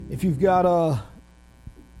If you've got a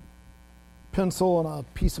pencil and a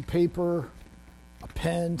piece of paper, a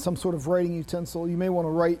pen, some sort of writing utensil, you may want to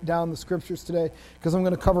write down the scriptures today because I'm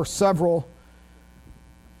going to cover several.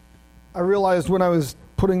 I realized when I was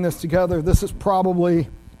putting this together, this is probably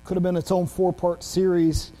could have been its own 4-part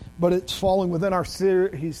series, but it's falling within our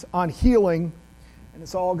series on healing, and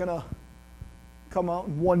it's all going to come out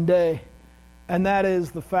in one day. And that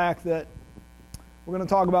is the fact that we're going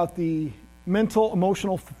to talk about the mental,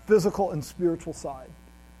 emotional, physical, and spiritual side.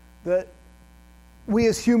 That we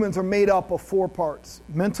as humans are made up of 4 parts: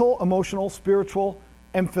 mental, emotional, spiritual,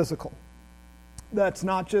 and physical. That's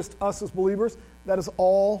not just us as believers. That is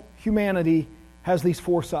all humanity has these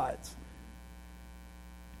 4 sides.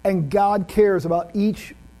 And God cares about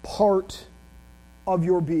each part of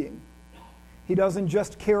your being. He doesn't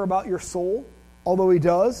just care about your soul, although He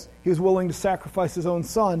does. He was willing to sacrifice His own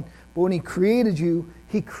Son. But when He created you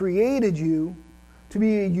to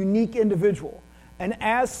be a unique individual. And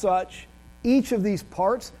as such, each of these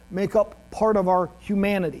parts make up part of our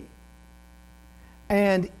humanity.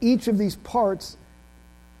 And each of these parts,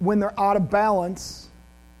 when they're out of balance,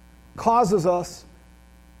 causes us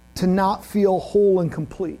to not feel whole and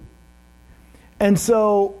complete. And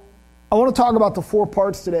so I want to talk about the 4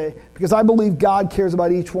 parts today because I believe God cares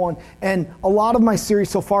about each one. And a lot of my series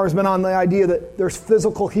so far has been on the idea that there's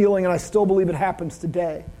physical healing, and I still believe it happens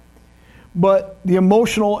today. But the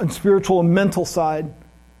emotional and spiritual and mental side,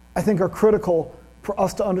 I think, are critical for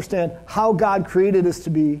us to understand how God created us to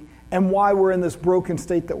be and why we're in this broken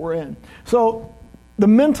state that we're in. So the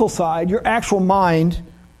mental side, your actual mind,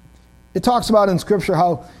 it talks about in Scripture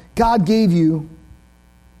how God gave you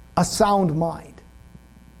a sound mind.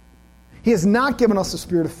 He has not given us a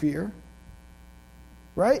spirit of fear,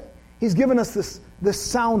 right? He's given us this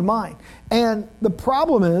sound mind. And the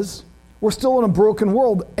problem is we're still in a broken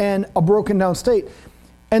world and a broken down state.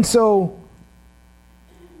 And so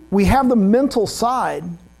we have the mental side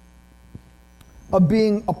of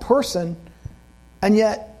being a person, and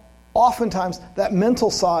yet oftentimes that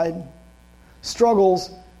mental side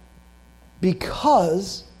struggles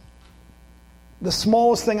because the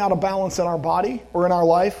smallest thing out of balance in our body or in our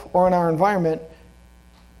life or in our environment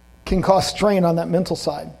can cause strain on that mental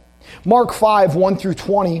side. Mark 5, 1 through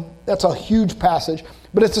 20, that's a huge passage,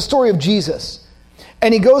 but it's the story of Jesus.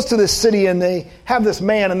 And He goes to this city and they have this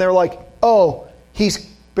man and they're like, oh, he's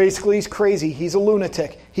crazy, he's a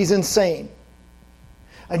lunatic, he's insane.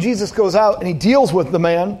 And Jesus goes out and He deals with the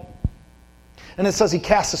man, and it says He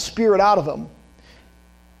casts a spirit out of him.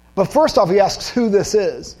 But first off, He asks who this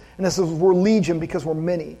is. And this is, we're legion because we're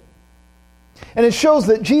many. And it shows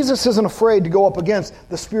that Jesus isn't afraid to go up against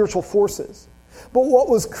the spiritual forces. But what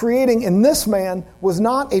was creating in this man was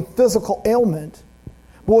not a physical ailment,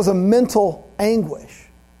 but was a mental anguish.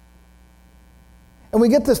 And we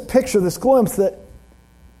get this picture, this glimpse that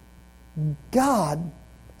God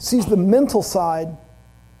sees the mental side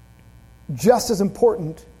just as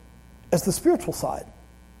important as the spiritual side.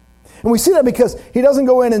 And we see that because He doesn't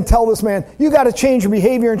go in and tell this man, you got to change your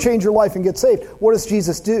behavior and change your life and get saved. What does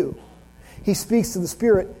Jesus do? He speaks to the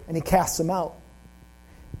spirit and He casts him out.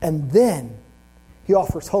 And then He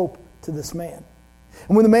offers hope to this man.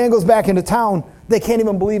 And when the man goes back into town, they can't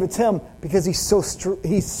even believe it's him because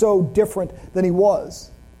he's so different than he was.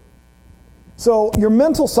 So your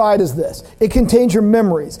mental side is this. It contains your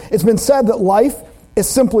memories. It's been said that life is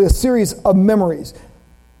simply a series of memories.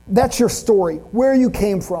 That's your story, where you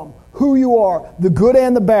came from, who you are, the good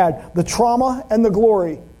and the bad, the trauma and the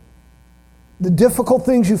glory, the difficult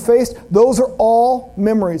things you faced. Those are all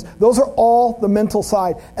memories. Those are all the mental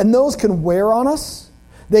side. And those can wear on us.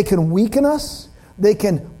 They can weaken us. They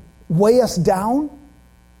can weigh us down.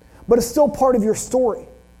 But it's still part of your story.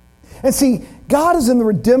 And see, God is in the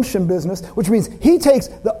redemption business, which means He takes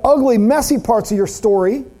the ugly, messy parts of your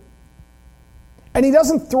story and He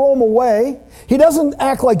doesn't throw them away. He doesn't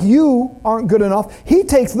act like you aren't good enough. He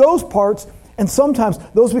takes those parts, and sometimes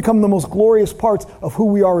those become the most glorious parts of who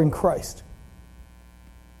we are in Christ.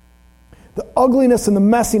 The ugliness and the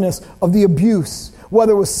messiness of the abuse,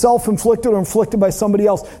 whether it was self-inflicted or inflicted by somebody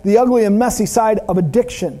else, the ugly and messy side of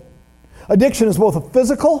addiction. Addiction is both a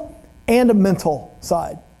physical and a mental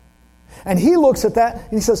side. And He looks at that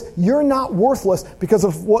and He says, you're not worthless because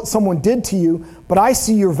of what someone did to you, but I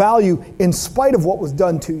see your value in spite of what was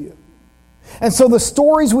done to you. And so the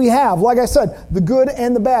stories we have, like I said, the good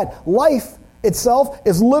and the bad, life itself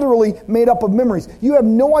is literally made up of memories. You have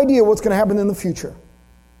no idea what's going to happen in the future.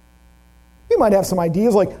 You might have some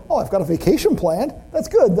ideas like, oh, I've got a vacation planned. That's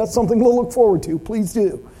good. That's something to look forward to. Please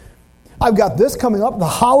do. I've got this coming up. The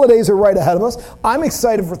holidays are right ahead of us. I'm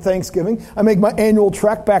excited for Thanksgiving. I make my annual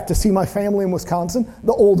trek back to see my family in Wisconsin,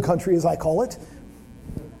 the old country as I call it.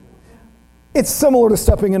 It's similar to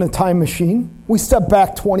stepping in a time machine. We step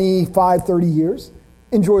back 25, 30 years,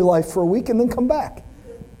 enjoy life for a week, and then come back.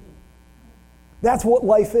 That's what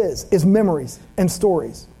life is memories and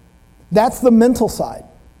stories. That's the mental side.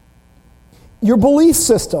 Your belief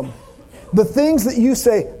system, the things that you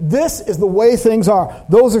say, this is the way things are,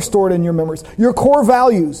 those are stored in your memories. Your core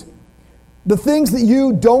values, the things that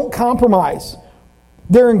you don't compromise,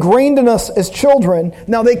 they're ingrained in us as children.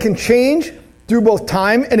 Now they can change through both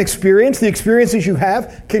time and experience. The experiences you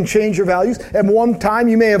have can change your values. At one time,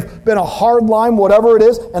 you may have been a hard line, whatever it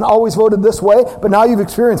is, and always voted this way, but now you've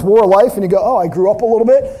experienced more life, and you go, oh, I grew up a little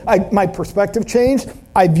bit. My perspective changed.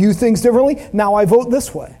 I view things differently. Now I vote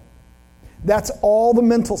this way. That's all the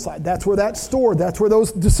mental side. That's where that's stored. That's where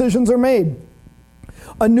those decisions are made.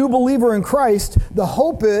 A new believer in Christ, the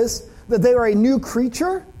hope is that they are a new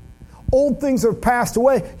creature. Old things have passed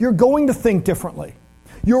away. You're going to think differently.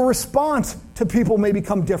 Your response to people may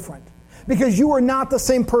become different because you are not the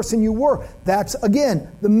same person you were. That's,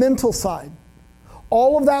 again, the mental side.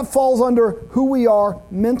 All of that falls under who we are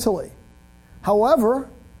mentally. However,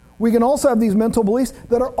 we can also have these mental beliefs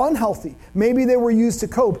that are unhealthy. Maybe they were used to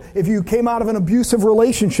cope. If you came out of an abusive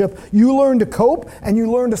relationship, you learn to cope and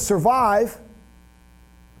you learn to survive.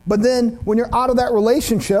 But then when you're out of that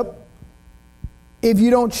relationship, if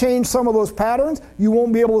you don't change some of those patterns, you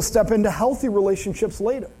won't be able to step into healthy relationships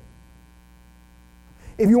later.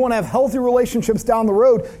 If you want to have healthy relationships down the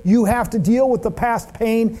road, you have to deal with the past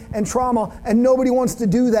pain and trauma, and nobody wants to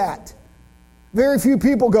do that. Very few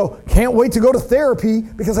people go, can't wait to go to therapy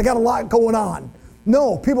because I got a lot going on.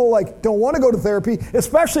 No, people don't want to go to therapy,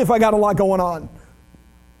 especially if I got a lot going on.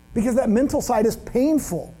 Because that mental side is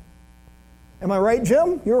painful. Am I right,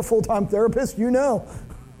 Jim? You're a full-time therapist, you know.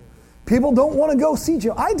 People don't want to go see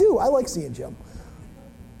Jim. I do. I like seeing Jim.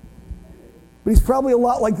 But he's probably a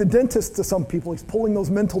lot like the dentist to some people. He's pulling those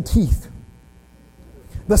mental teeth.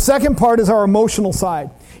 The second part is our emotional side.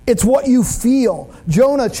 It's what you feel.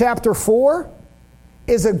 Jonah chapter 4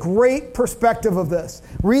 is a great perspective of this.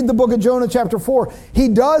 Read the book of Jonah chapter 4.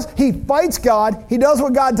 He fights God. He does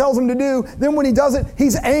what God tells him to do. Then when he does it,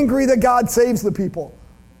 he's angry that God saves the people.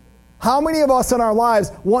 How many of us in our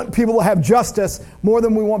lives want people to have justice more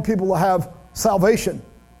than we want people to have salvation?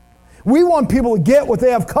 We want people to get what they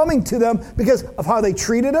have coming to them because of how they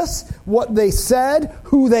treated us, what they said,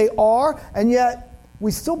 who they are, and yet we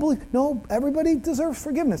still believe, no, everybody deserves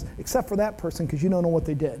forgiveness except for that person because you don't know what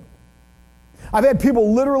they did. I've had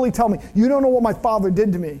people literally tell me, you don't know what my father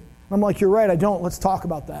did to me. And I'm like, you're right, I don't. Let's talk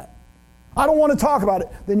about that. I don't want to talk about it.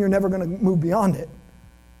 Then you're never going to move beyond it.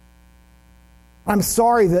 I'm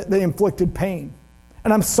sorry that they inflicted pain.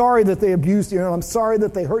 And I'm sorry that they abused you. And I'm sorry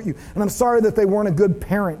that they hurt you. And I'm sorry that they weren't a good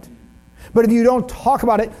parent. But if you don't talk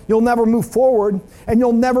about it, you'll never move forward. And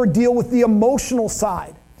you'll never deal with the emotional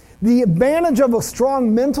side. The advantage of a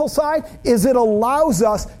strong mental side is it allows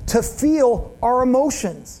us to feel our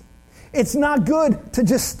emotions. It's not good to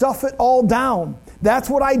just stuff it all down. That's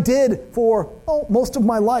what I did for most of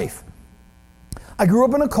my life. I grew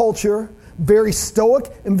up in a culture very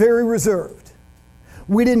stoic and very reserved.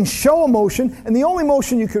 We didn't show emotion, and the only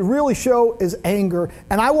emotion you could really show is anger.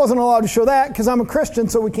 And I wasn't allowed to show that because I'm a Christian,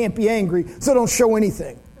 so we can't be angry, so don't show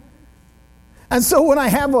anything. And so when I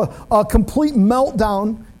have a complete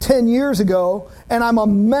meltdown 10 years ago, and I'm a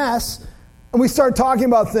mess, and we start talking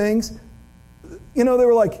about things, they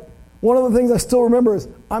were like, one of the things I still remember is,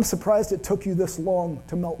 I'm surprised it took you this long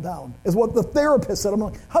to melt down, is what the therapist said. I'm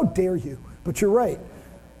like, how dare you? But you're right.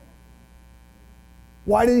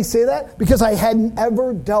 Why did he say that? Because I hadn't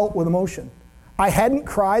ever dealt with emotion. I hadn't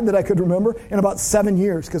cried that I could remember in about 7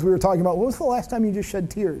 years, because we were talking about, when was the last time you just shed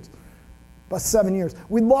tears? About 7 years.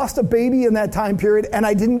 We'd lost a baby in that time period, and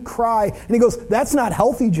I didn't cry. And he goes, that's not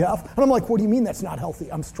healthy, Jeff. And I'm like, what do you mean that's not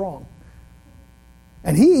healthy? I'm strong.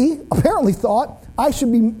 And he apparently thought I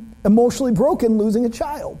should be emotionally broken losing a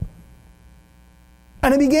child.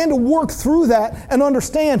 And I began to work through that and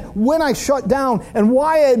understand when I shut down and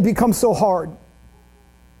why it had become so hard.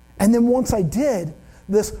 And then once I did,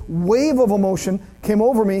 this wave of emotion came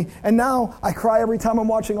over me, and now I cry every time I'm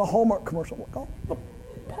watching a Hallmark commercial. I'm like, oh, the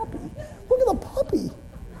puppy. Look at the puppy.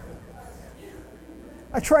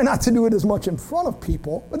 I try not to do it as much in front of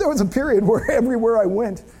people, but there was a period where everywhere I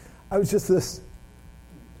went, I was just this.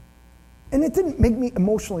 And it didn't make me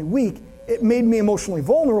emotionally weak. It made me emotionally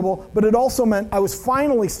vulnerable, but it also meant I was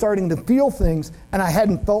finally starting to feel things, and I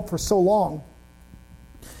hadn't felt for so long.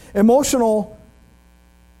 Emotional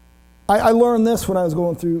I learned this when I was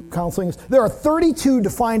going through counseling. There are 32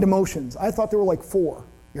 defined emotions. I thought there were like 4.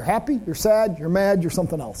 You're happy, you're sad, you're mad, you're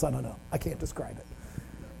something else. I don't know. I can't describe it.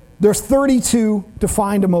 There's 32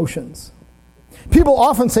 defined emotions. People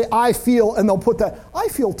often say, I feel, and they'll put that, I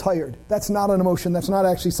feel tired. That's not an emotion. That's not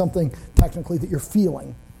actually something technically that you're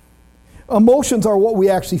feeling. Emotions are what we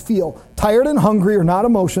actually feel. Tired and hungry are not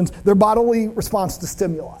emotions. They're bodily response to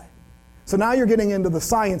stimuli. So now you're getting into the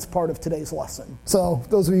science part of today's lesson. So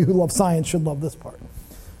those of you who love science should love this part.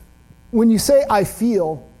 When you say, I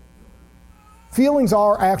feel, feelings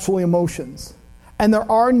are actually emotions. And there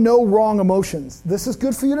are no wrong emotions. This is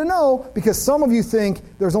good for you to know because some of you think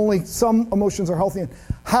there's only some emotions are healthy. And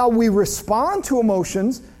how we respond to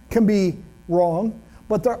emotions can be wrong,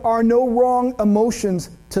 but there are no wrong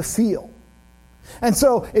emotions to feel. And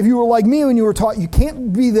so if you were like me when you were taught you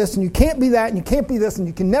can't be this and you can't be that and you can't be this and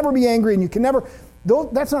you can never be angry and you can never,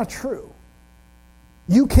 that's not true.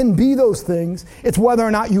 You can be those things. It's whether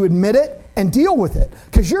or not you admit it and deal with it.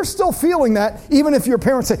 Because you're still feeling that even if your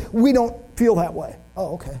parents say, we don't feel that way.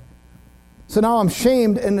 Oh, okay. So now I'm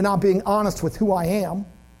shamed into not being honest with who I am.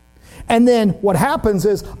 And then what happens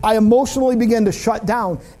is I emotionally begin to shut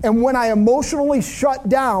down. And when I emotionally shut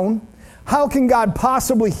down, how can God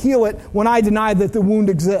possibly heal it when I deny that the wound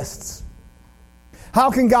exists?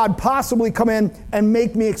 How can God possibly come in and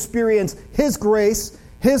make me experience His grace,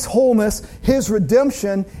 His wholeness, His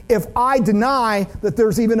redemption if I deny that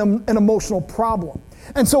there's even an emotional problem?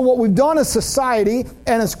 And so what we've done as society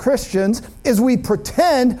and as Christians is we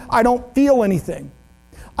pretend I don't feel anything.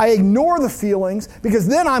 I ignore the feelings because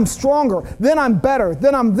then I'm stronger, then I'm better,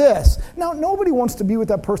 then I'm this. Now, nobody wants to be with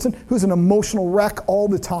that person who's an emotional wreck all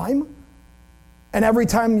the time. And every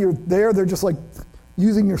time you're there, they're just like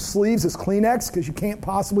using your sleeves as Kleenex because you can't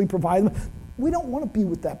possibly provide them. We don't want to be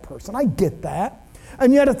with that person. I get that.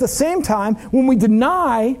 And yet at the same time, when we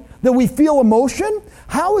deny that we feel emotion,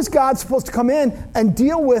 how is God supposed to come in and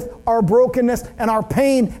deal with our brokenness and our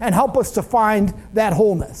pain and help us to find that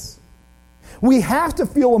wholeness? We have to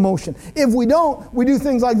feel emotion. If we don't, we do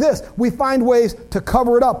things like this. We find ways to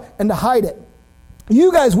cover it up and to hide it.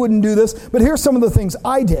 You guys wouldn't do this, but here's some of the things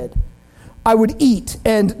I did. I would eat,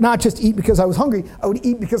 and not just eat because I was hungry. I would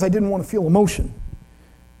eat because I didn't want to feel emotion.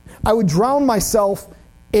 I would drown myself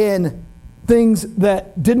in things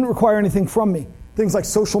that didn't require anything from me. Things like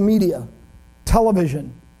social media,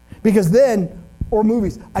 television. Because then, or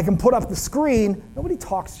movies, I can put up the screen. Nobody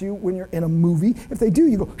talks to you when you're in a movie. If they do,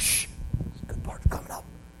 you go, shh, good part coming up.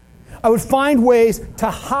 I would find ways to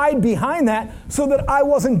hide behind that so that I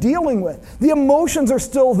wasn't dealing with. The emotions are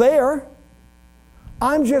still there.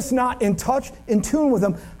 I'm just not in touch, in tune with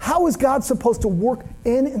them. How is God supposed to work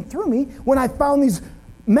in and through me when I found these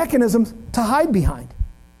mechanisms to hide behind?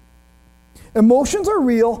 Emotions are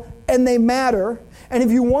real and they matter. And if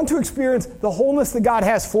you want to experience the wholeness that God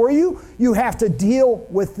has for you, you have to deal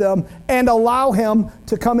with them and allow Him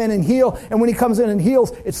to come in and heal. And when He comes in and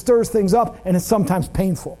heals, it stirs things up and it's sometimes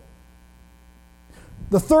painful.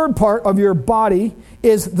 The third part of your body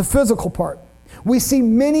is the physical part. We see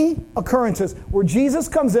many occurrences where Jesus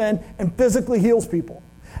comes in and physically heals people.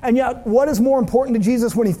 And yet, what is more important to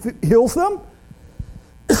Jesus when He heals them?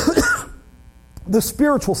 The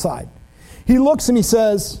spiritual side. He looks and He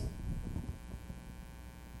says,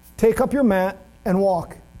 take up your mat and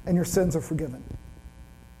walk, and your sins are forgiven.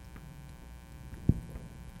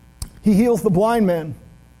 He heals the blind man.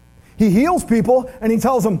 He heals people, and He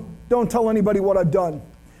tells them, don't tell anybody what I've done.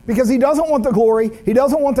 Because He doesn't want the glory. He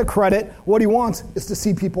doesn't want the credit. What He wants is to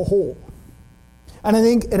see people whole. And I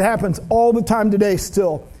think it happens all the time today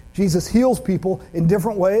still. Jesus heals people in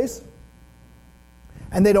different ways,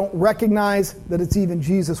 and they don't recognize that it's even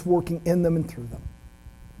Jesus working in them and through them.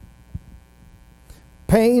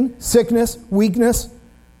 Pain, sickness, weakness,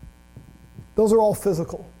 those are all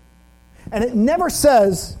physical. And it never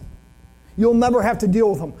says you'll never have to deal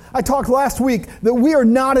with them. I talked last week that we are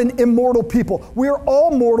not an immortal people. We are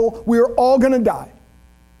all mortal. We are all going to die.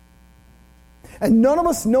 And none of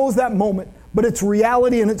us knows that moment, but it's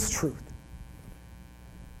reality and it's truth.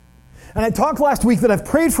 And I talked last week that I've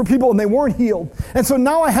prayed for people and they weren't healed. And so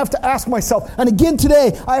now I have to ask myself, and again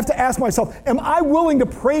today, I have to ask myself, am I willing to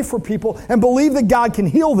pray for people and believe that God can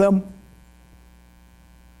heal them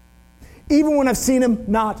even when I've seen Him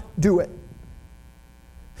not do it?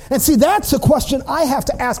 And see, that's a question I have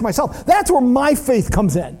to ask myself. That's where my faith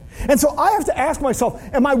comes in. And so I have to ask myself,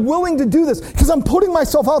 am I willing to do this? Because I'm putting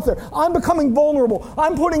myself out there. I'm becoming vulnerable.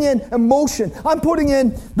 I'm putting in emotion. I'm putting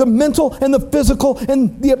in the mental and the physical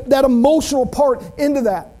and that emotional part into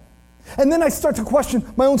that. And then I start to question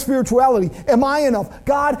my own spirituality. Am I enough?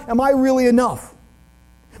 God, am I really enough?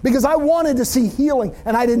 Because I wanted to see healing,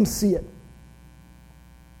 and I didn't see it.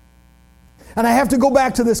 And I have to go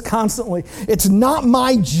back to this constantly. It's not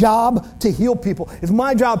my job to heal people. It's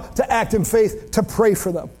my job to act in faith, to pray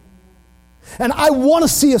for them. And I want to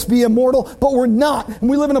see us be immortal, but we're not. And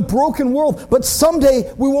we live in a broken world. But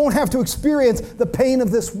someday we won't have to experience the pain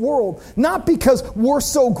of this world. Not because we're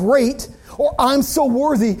so great or I'm so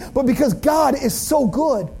worthy, but because God is so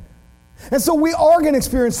good. And so we are going to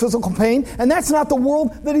experience physical pain, and that's not the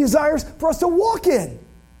world that He desires for us to walk in.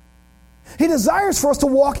 He desires for us to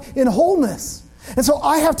walk in wholeness. And so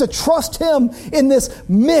I have to trust Him in this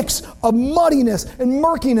mix of muddiness and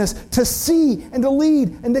murkiness to see and to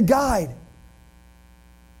lead and to guide.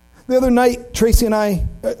 The other night, Tracy and I,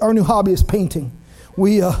 our new hobby is painting.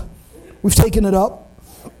 We've taken it up.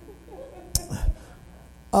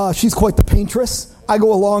 She's quite the paintress. I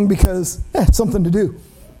go along because it's something to do.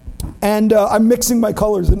 And I'm mixing my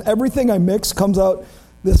colors, and everything I mix comes out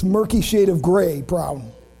this murky shade of gray, brown.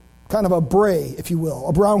 Kind of a bray, if you will,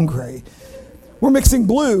 a brown gray. We're mixing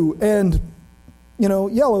blue and,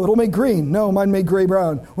 yellow. It'll make green. No, mine made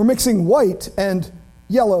gray-brown. We're mixing white and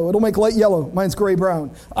yellow. It'll make light yellow. Mine's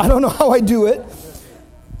gray-brown. I don't know how I do it.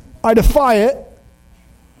 I defy it.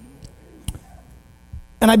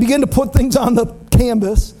 And I begin to put things on the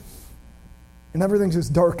canvas, and everything's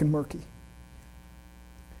just dark and murky.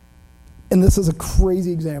 And this is a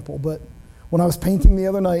crazy example, but when I was painting the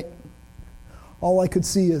other night, all I could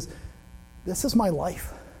see is, this is my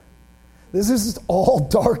life. This is all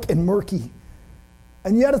dark and murky.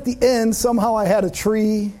 And yet at the end, somehow I had a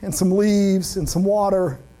tree and some leaves and some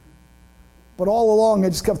water. But all along, I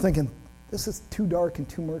just kept thinking, this is too dark and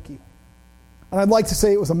too murky. And I'd like to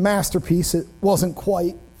say it was a masterpiece. It wasn't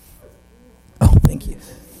quite. Oh, thank you.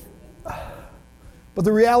 But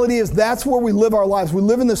the reality is that's where we live our lives. We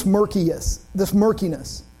live in this murkiness.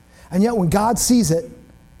 And yet when God sees it,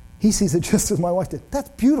 He sees it just as my wife did. That's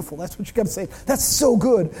beautiful. That's what you got to say. That's so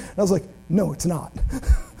good. And I was like, no, it's not.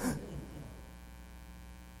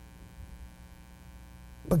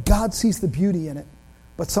 But God sees the beauty in it.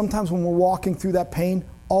 But sometimes when we're walking through that pain,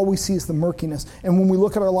 all we see is the murkiness. And when we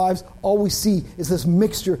look at our lives, all we see is this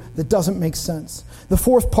mixture that doesn't make sense. The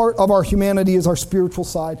fourth part of our humanity is our spiritual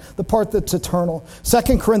side, the part that's eternal.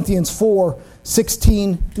 2 Corinthians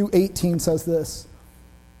 4:16 through 18 says this.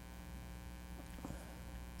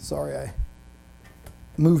 Sorry, I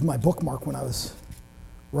moved my bookmark when I was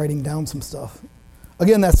writing down some stuff.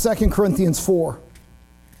 Again, that's 2 Corinthians 4,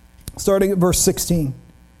 starting at verse 16.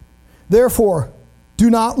 Therefore, do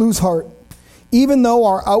not lose heart. Even though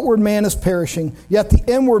our outward man is perishing, yet the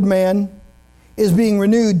inward man is being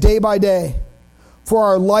renewed day by day. For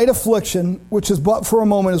our light affliction, which is but for a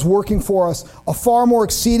moment, is working for us a far more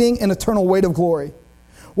exceeding and eternal weight of glory.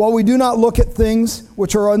 While we do not look at things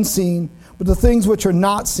which are unseen, but the things which are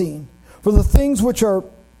not seen. For the things which are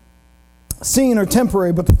seen are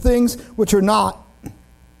temporary, but the things which are not,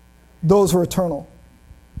 those are eternal.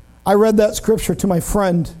 I read that scripture to my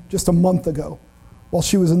friend just a month ago while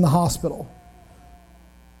she was in the hospital.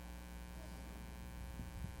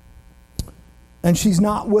 And she's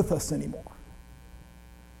not with us anymore.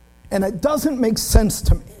 And it doesn't make sense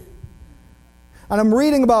to me. And I'm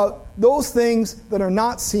reading about those things that are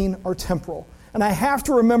not seen are temporal. And I have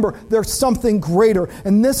to remember there's something greater.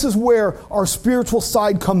 And this is where our spiritual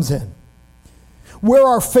side comes in. Where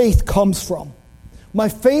our faith comes from. My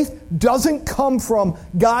faith doesn't come from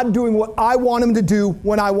God doing what I want Him to do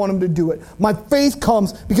when I want Him to do it. My faith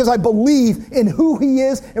comes because I believe in who He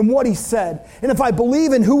is and what He said. And if I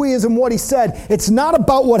believe in who He is and what He said, it's not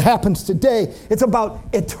about what happens today. It's about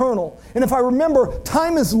eternal. And if I remember,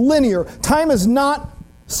 time is linear. Time is not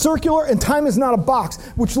circular and time is not a box.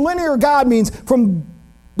 Which linear God means from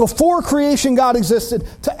before creation God existed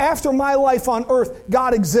to after my life on earth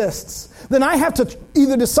God exists. Then I have to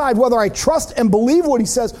either decide whether I trust and believe what He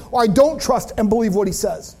says or I don't trust and believe what He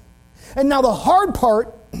says. And now the hard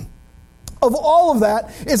part of all of that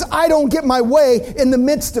is I don't get my way in the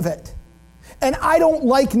midst of it. And I don't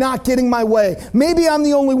like not getting my way. Maybe I'm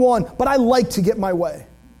the only one, but I like to get my way.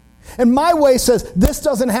 And my way says, this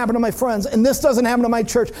doesn't happen to my friends, and this doesn't happen to my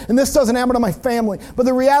church, and this doesn't happen to my family. But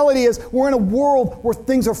the reality is, we're in a world where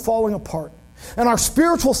things are falling apart. And our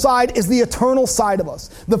spiritual side is the eternal side of us.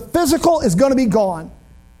 The physical is going to be gone,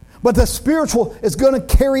 but the spiritual is going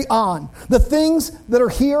to carry on. The things that are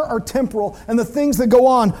here are temporal, and the things that go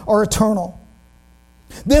on are eternal.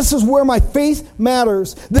 This is where my faith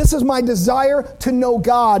matters. This is my desire to know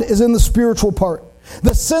God is in the spiritual part.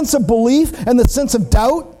 The sense of belief and the sense of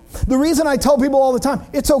doubt. The reason I tell people all the time,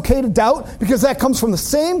 it's okay to doubt, because that comes from the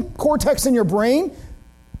same cortex in your brain.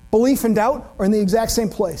 Belief and doubt are in the exact same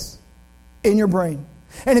place in your brain.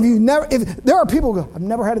 And if there are people who go, I've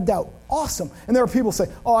never had a doubt. Awesome. And there are people who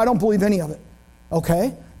say, oh, I don't believe any of it.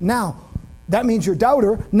 Okay. Now, that means you're a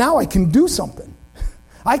doubter. Now I can do something.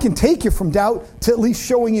 I can take you from doubt to at least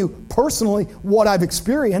showing you personally what I've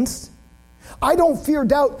experienced. I don't fear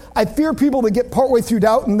doubt. I fear people that get partway through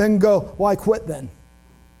doubt and then go, well, I quit then.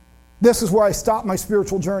 This is where I stopped my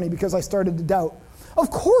spiritual journey because I started to doubt. Of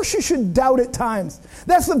course you should doubt at times.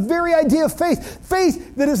 That's the very idea of faith.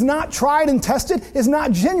 Faith that is not tried and tested is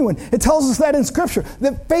not genuine. It tells us that in Scripture,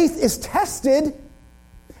 that faith is tested,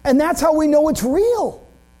 and that's how we know it's real.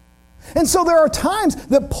 And so there are times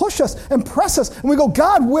that push us and press us, and we go,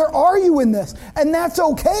 God, where are you in this? And that's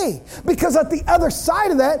okay, because at the other side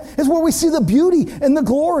of that is where we see the beauty and the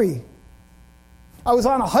glory. I was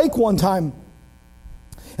on a hike one time,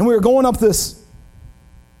 and we were going up this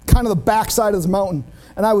kind of the backside of this mountain,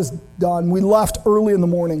 and I was done. We left early in the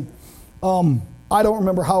morning. I don't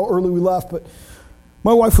remember how early we left, but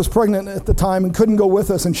my wife was pregnant at the time and couldn't go with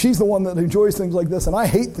us, and she's the one that enjoys things like this, and I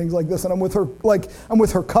hate things like this, and I'm with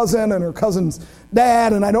her cousin and her cousin's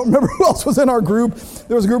dad, and I don't remember who else was in our group.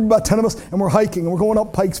 There was a group of about 10 of us, and we're hiking, and we're going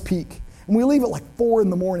up Pikes Peak, and we leave at like 4 in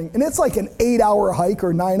the morning, and it's like an 8-hour hike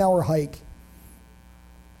or 9-hour hike.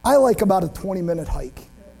 I like about a 20-minute hike,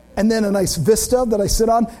 and then a nice vista that I sit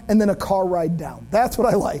on, and then a car ride down. That's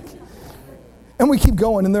what I like. And we keep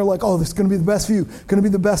going, and they're like, oh, this is going to be the best view, going to be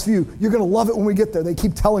the best view. You're going to love it when we get there. They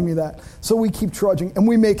keep telling me that. So we keep trudging, and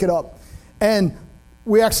we make it up. And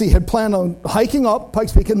we actually had planned on hiking up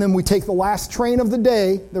Pikes Peak, and then we take the last train of the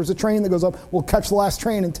day. There's a train that goes up. We'll catch the last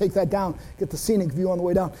train and take that down, get the scenic view on the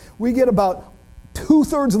way down. We get about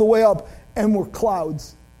 2/3 of the way up, and we're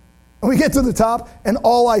clouds. And we get to the top, and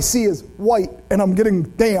all I see is white, and I'm getting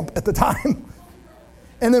damp at the time.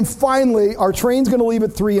 And then finally, our train's going to leave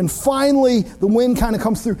at 3, and finally the wind kind of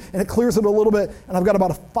comes through, and it clears it a little bit, and I've got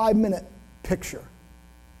about a 5-minute picture.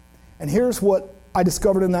 And here's what I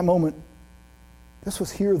discovered in that moment. This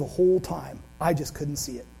was here the whole time. I just couldn't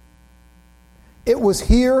see it. It was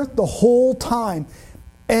here the whole time.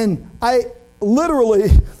 And I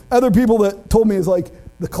literally, other people that told me, is like,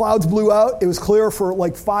 the clouds blew out. It was clear for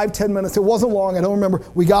like 5-10 minutes. It wasn't long. I don't remember.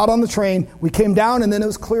 We got on the train. We came down, and then it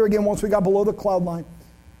was clear again once we got below the cloud line.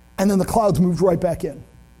 And then the clouds moved right back in.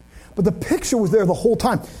 But the picture was there the whole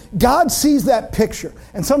time. God sees that picture.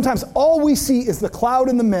 And sometimes all we see is the cloud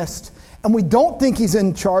in the mist, and we don't think he's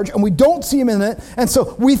in charge, and we don't see him in it. And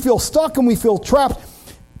so we feel stuck and we feel trapped.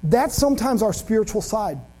 That's sometimes our spiritual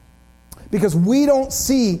side, because we don't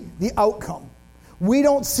see the outcome. We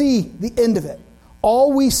don't see the end of it.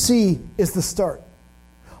 All we see is the start.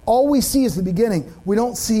 All we see is the beginning. We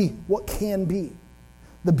don't see what can be,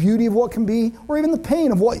 the beauty of what can be, or even the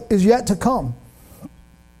pain of what is yet to come.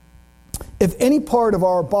 If any part of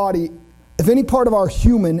our body, if any part of our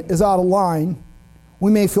human is out of line,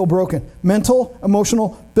 we may feel broken. Mental,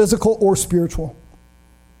 emotional, physical, or spiritual.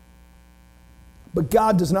 But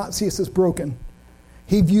God does not see us as broken.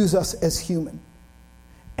 He views us as human.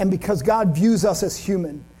 And because God views us as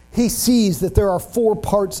human, he sees that there are 4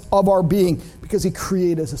 parts of our being because he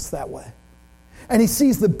created us that way. And he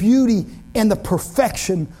sees the beauty and the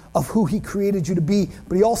perfection of who he created you to be.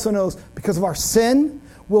 But he also knows because of our sin,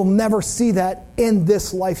 we'll never see that in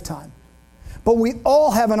this lifetime. But we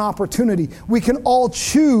all have an opportunity. We can all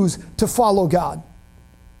choose to follow God.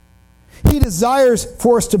 He desires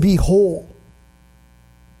for us to be whole.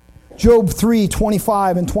 Job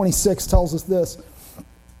 3:25 and 26 tells us this.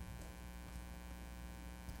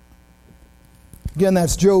 Again,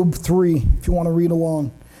 that's Job 3, if you want to read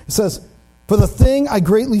along. It says, "For the thing I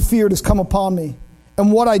greatly feared has come upon me,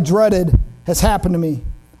 and what I dreaded has happened to me.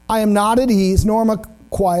 I am not at ease, nor am I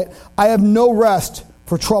quiet. I have no rest,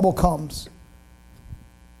 for trouble comes."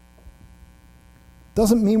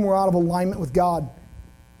 Doesn't mean we're out of alignment with God.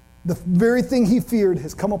 The very thing he feared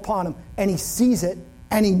has come upon him, and he sees it,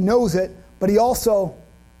 and he knows it, but he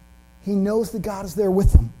knows that God is there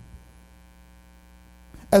with him.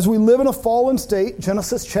 As we live in a fallen state,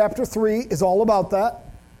 Genesis chapter 3 is all about that.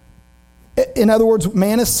 In other words,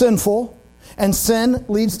 man is sinful, and sin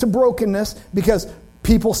leads to brokenness because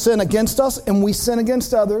people sin against us and we sin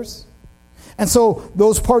against others. And so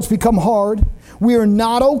those parts become hard. We are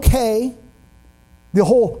not okay. The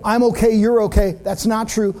whole, I'm okay, you're okay, that's not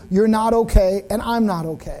true. You're not okay, and I'm not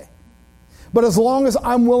okay. But as long as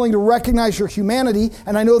I'm willing to recognize your humanity,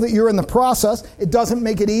 and I know that you're in the process, it doesn't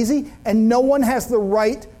make it easy, and no one has the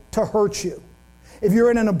right to hurt you. If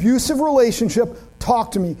you're in an abusive relationship,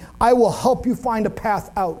 talk to me. I will help you find a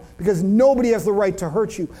path out, because nobody has the right to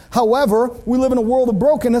hurt you. However, we live in a world of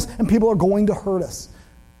brokenness, and people are going to hurt us.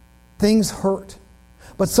 Things hurt.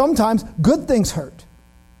 But sometimes good things hurt.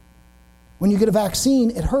 When you get a vaccine,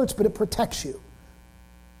 it hurts, but it protects you,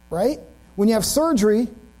 right? When you have surgery,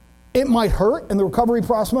 it might hurt, and the recovery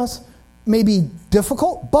process may be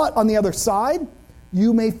difficult, but on the other side,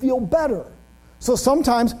 you may feel better. So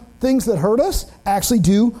sometimes things that hurt us actually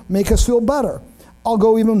do make us feel better. I'll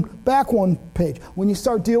go even back one page. When you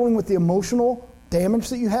start dealing with the emotional damage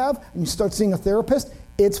that you have, and you start seeing a therapist,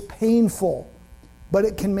 it's painful, but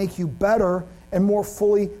it can make you better and more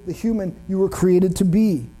fully the human you were created to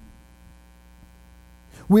be.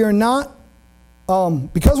 We are not,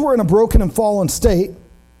 because we're in a broken and fallen state,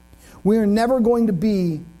 we are never going to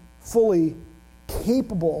be fully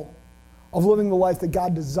capable of living the life that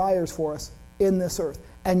God desires for us in this earth.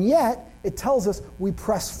 And yet, it tells us we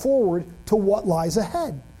press forward to what lies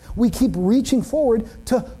ahead. We keep reaching forward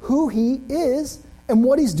to who He is and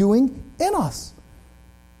what He's doing in us.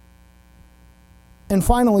 And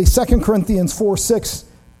finally, 2 Corinthians 4:6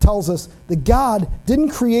 tells us that God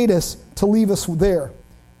didn't create us to leave us there.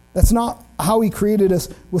 That's not how He created us,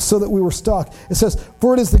 was so that we were stuck. It says,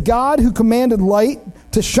 "For it is the God who commanded light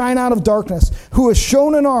to shine out of darkness, who has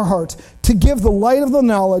shone in our hearts to give the light of the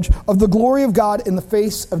knowledge of the glory of God in the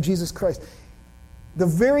face of Jesus Christ." The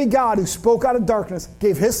very God who spoke out of darkness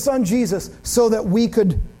gave His Son Jesus so that we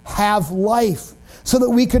could have life, so that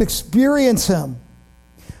we could experience Him.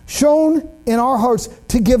 Shone in our hearts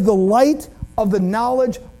to give the light of the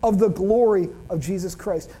knowledge of the glory of Jesus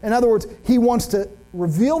Christ. In other words, He wants to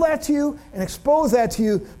reveal that to you and expose that to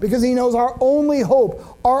you because He knows our only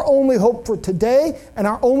hope for today and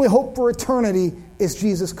our only hope for eternity is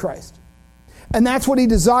Jesus Christ. And that's what He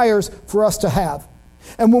desires for us to have.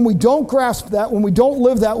 And when we don't grasp that, when we don't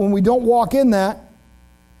live that, when we don't walk in that,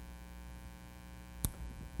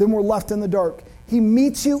 then we're left in the dark. He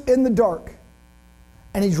meets you in the dark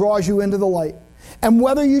and He draws you into the light. And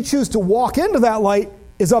whether you choose to walk into that light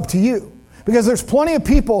is up to you. Because there's plenty of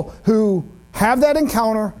people who have that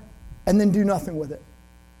encounter and then do nothing with it.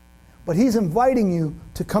 But He's inviting you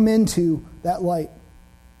to come into that light.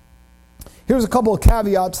 Here's a couple of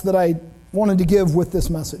caveats that I wanted to give with this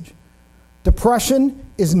message. Depression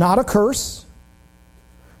is not a curse.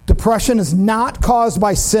 Depression is not caused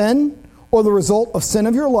by sin or the result of sin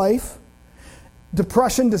of your life.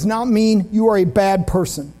 Depression does not mean you are a bad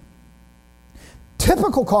person.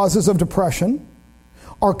 Typical causes of depression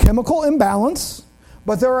are chemical imbalance,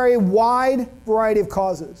 but there are a wide variety of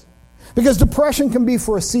causes. Because depression can be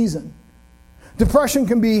for a season. Depression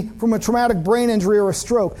can be from a traumatic brain injury or a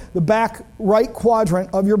stroke. The back right quadrant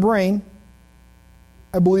of your brain,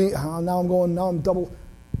 I believe, now I'm double,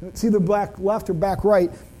 it's either back left or back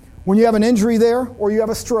right. When you have an injury there or you have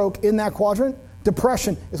a stroke in that quadrant,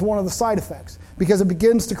 depression is one of the side effects because it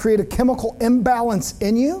begins to create a chemical imbalance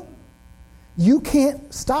in you. You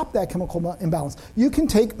can't stop that chemical imbalance. You can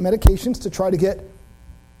take medications to try to get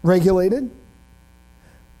regulated.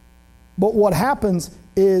 But what happens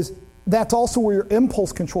is that's also where your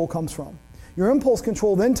impulse control comes from. Your impulse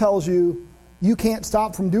control then tells you you can't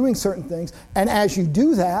stop from doing certain things. And as you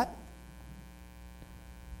do that,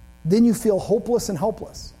 then you feel hopeless and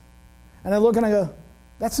helpless. And I look and I go,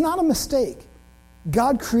 that's not a mistake.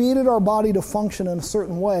 God created our body to function in a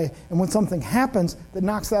certain way. And when something happens that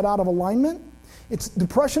knocks that out of alignment,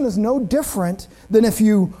 depression is no different than if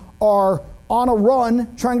you are on a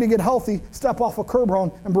run trying to get healthy, step off a curb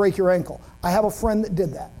run and break your ankle. I have a friend that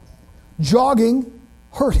did that. Jogging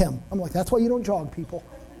hurt him. I'm like, that's why you don't jog, people.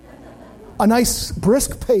 A nice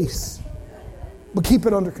brisk pace, but keep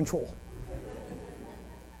it under control.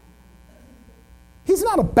 He's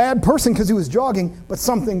not a bad person because he was jogging, but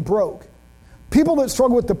something broke. People that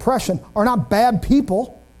struggle with depression are not bad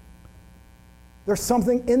people. There's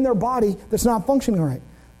something in their body that's not functioning right.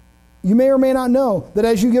 You may or may not know that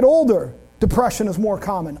as you get older, depression is more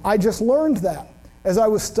common. I just learned that as I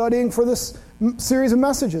was studying for this series of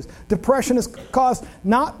messages. Depression is caused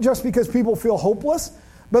not just because people feel hopeless,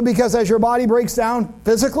 but because as your body breaks down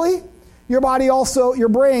physically, your brain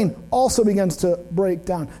also begins to break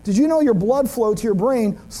down. Did you know your blood flow to your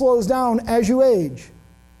brain slows down as you age?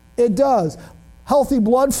 It does. Healthy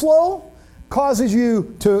blood flow causes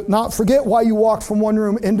you to not forget why you walked from one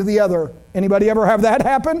room into the other. Anybody ever have that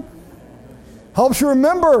happen? Helps you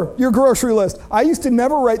remember your grocery list. I used to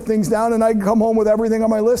never write things down and I'd come home with everything on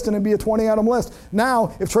my list and it'd be a 20-item list.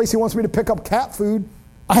 Now, if Tracy wants me to pick up cat food,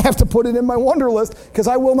 I have to put it in my wonder list because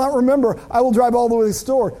I will not remember. I will drive all the way to the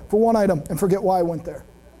store for one item and forget why I went there.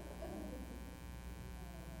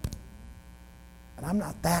 And I'm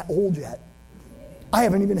not that old yet. I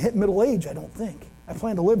haven't even hit middle age, I don't think. I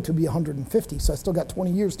plan to live to be 150, so I still got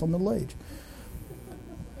 20 years till middle age.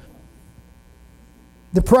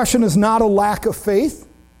 Depression is not a lack of faith.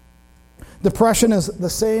 Depression is the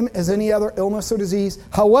same as any other illness or disease.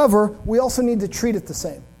 However, we also need to treat it the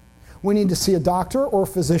same. We need to see a doctor or a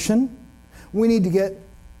physician. We need to get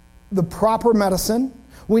the proper medicine.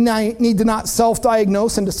 We need to not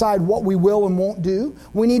self-diagnose and decide what we will and won't do.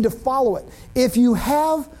 We need to follow it. If you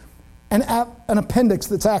have an appendix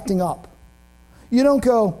that's acting up, you don't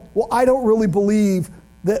go, well, I don't really believe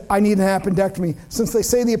that I need an appendectomy. Since they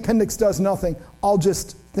say the appendix does nothing, I'll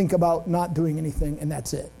just think about not doing anything, and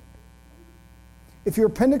that's it. If your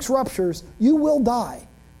appendix ruptures, you will die.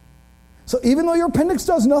 So even though your appendix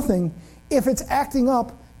does nothing, if it's acting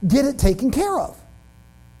up, get it taken care of.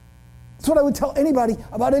 That's what I would tell anybody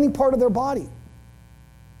about any part of their body.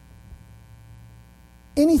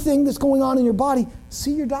 Anything that's going on in your body,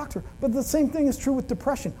 see your doctor. But the same thing is true with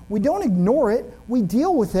depression. We don't ignore it, we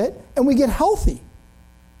deal with it, and we get healthy.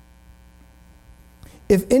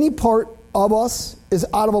 If any part of us is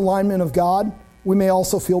out of alignment of God, we may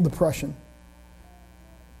also feel depression.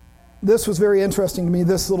 This was very interesting to me,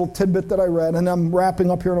 this little tidbit that I read, and I'm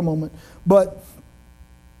wrapping up here in a moment. But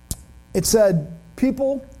it said,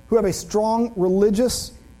 people who have a strong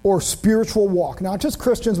religious or spiritual walk, not just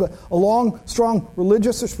Christians, but a long, strong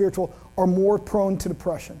religious or spiritual, are more prone to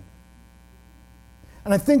depression.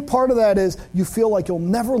 And I think part of that is you feel like you'll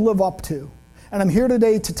never live up to. And I'm here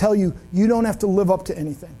today to tell you, you don't have to live up to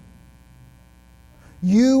anything.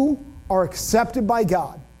 You are accepted by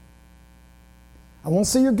God. I won't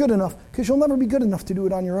say you're good enough, because you'll never be good enough to do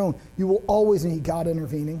it on your own. You will always need God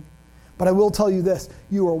intervening. But I will tell you this,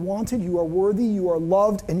 you are wanted, you are worthy, you are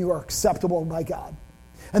loved, and you are acceptable by God.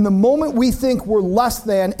 And the moment we think we're less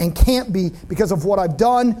than and can't be because of what I've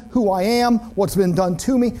done, who I am, what's been done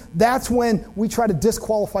to me, that's when we try to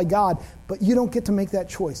disqualify God. But you don't get to make that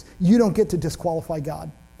choice. You don't get to disqualify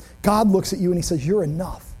God. God looks at you and he says, you're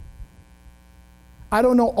enough. I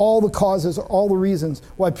don't know all the causes or all the reasons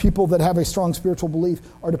why people that have a strong spiritual belief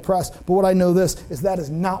are depressed, but what I know this is that is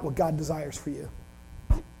not what God desires for you.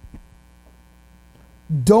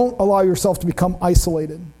 Don't allow yourself to become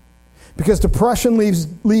isolated, because depression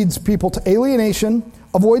leads people to alienation,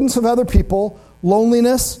 avoidance of other people,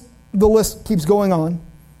 loneliness, the list keeps going on.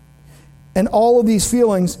 And all of these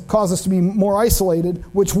feelings cause us to be more isolated,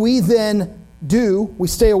 which we then do. We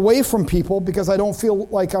stay away from people because I don't feel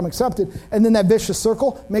like I'm accepted. And then that vicious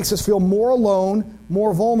circle makes us feel more alone,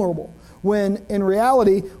 more vulnerable. When in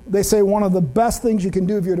reality, they say one of the best things you can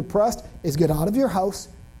do if you're depressed is get out of your house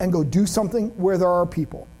and go do something where there are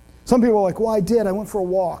people. Some people are like, well, I went for a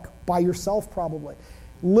walk. By yourself probably.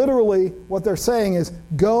 Literally, what they're saying is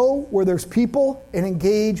go where there's people and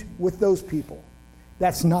engage with those people.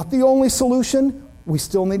 That's not the only solution. We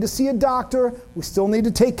still need to see a doctor. We still need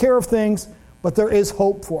to take care of things. But there is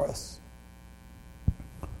hope for us.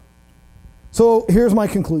 So here's my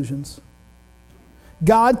conclusions.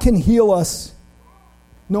 God can heal us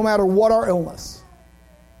no matter what our illness.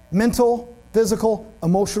 Mental, physical,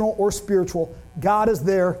 emotional, or spiritual. God is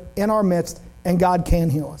there in our midst, and God can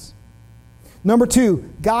heal us. Number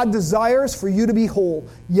 2, God desires for you to be whole.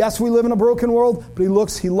 Yes, we live in a broken world, but He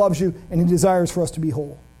loves you, and He desires for us to be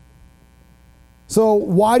whole. So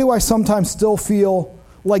why do I sometimes still feel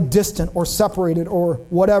like distant or separated or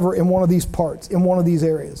whatever in one of these parts, in one of these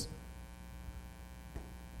areas?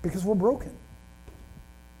 Because we're broken.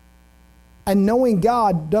 And knowing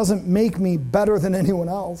God doesn't make me better than anyone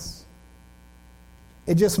else.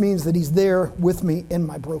 It just means that He's there with me in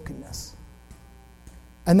my brokenness.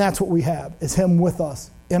 And that's what we have, is Him with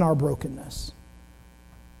us in our brokenness.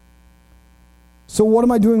 So what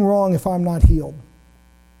am I doing wrong if I'm not healed?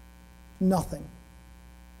 Nothing.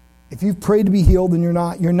 If you've prayed to be healed and you're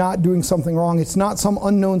not doing something wrong. It's not some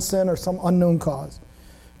unknown sin or some unknown cause.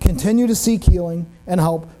 Continue to seek healing and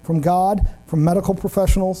help from God, from medical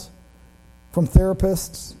professionals, from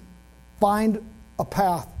therapists. Find a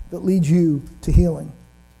path that leads you to healing.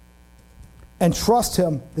 And trust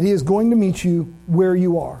Him that He is going to meet you where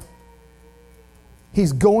you are.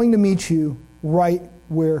 He's going to meet you right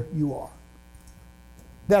where you are.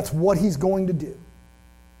 That's what He's going to do.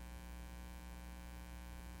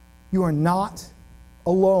 You are not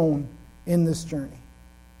alone in this journey.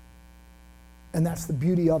 And that's the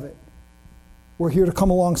beauty of it. We're here to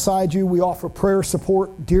come alongside you. We offer prayer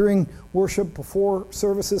support during worship, before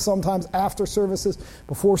services, sometimes after services,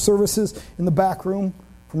 before services in the back room.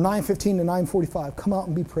 From 9:15 to 9:45, come out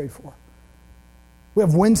and be prayed for. We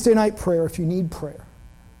have Wednesday night prayer if you need prayer.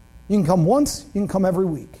 You can come once, you can come every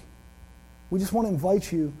week. We just want to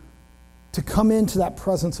invite you to come into that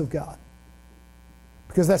presence of God.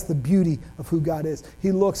 Because that's the beauty of who God is.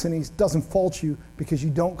 He looks and He doesn't fault you because you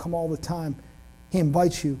don't come all the time. He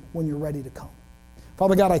invites you when you're ready to come.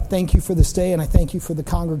 Father God, I thank you for this day, and I thank you for the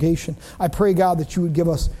congregation. I pray, God, that you would give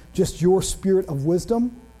us just your spirit of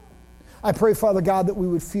wisdom. I pray, Father God, that we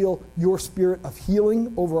would feel your spirit of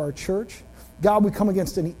healing over our church. God, we come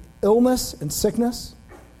against any illness and sickness,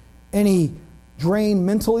 any drain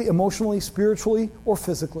mentally, emotionally, spiritually, or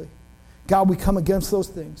physically. God, we come against those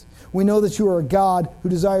things. We know that you are a God who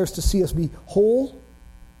desires to see us be whole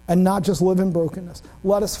and not just live in brokenness.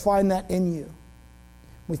 Let us find that in you.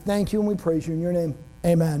 We thank you and we praise you. In your name,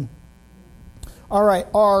 amen. All right,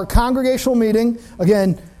 our congregational meeting,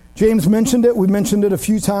 again, James mentioned it. We've mentioned it a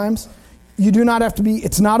few times. You do not have to be,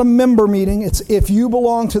 it's not a member meeting. It's if you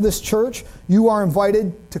belong to this church, you are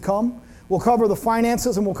invited to come. We'll cover the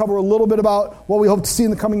finances and we'll cover a little bit about what we hope to see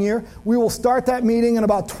in the coming year. We will start that meeting in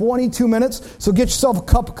about 22 minutes. So get yourself a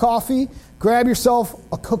cup of coffee, grab yourself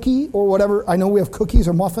a cookie or whatever. I know we have cookies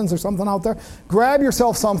or muffins or something out there. Grab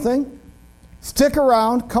yourself something, stick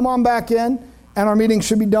around, come on back in, and our meeting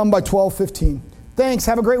should be done by 12:15. Thanks.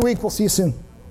 Have a great week. We'll see you soon.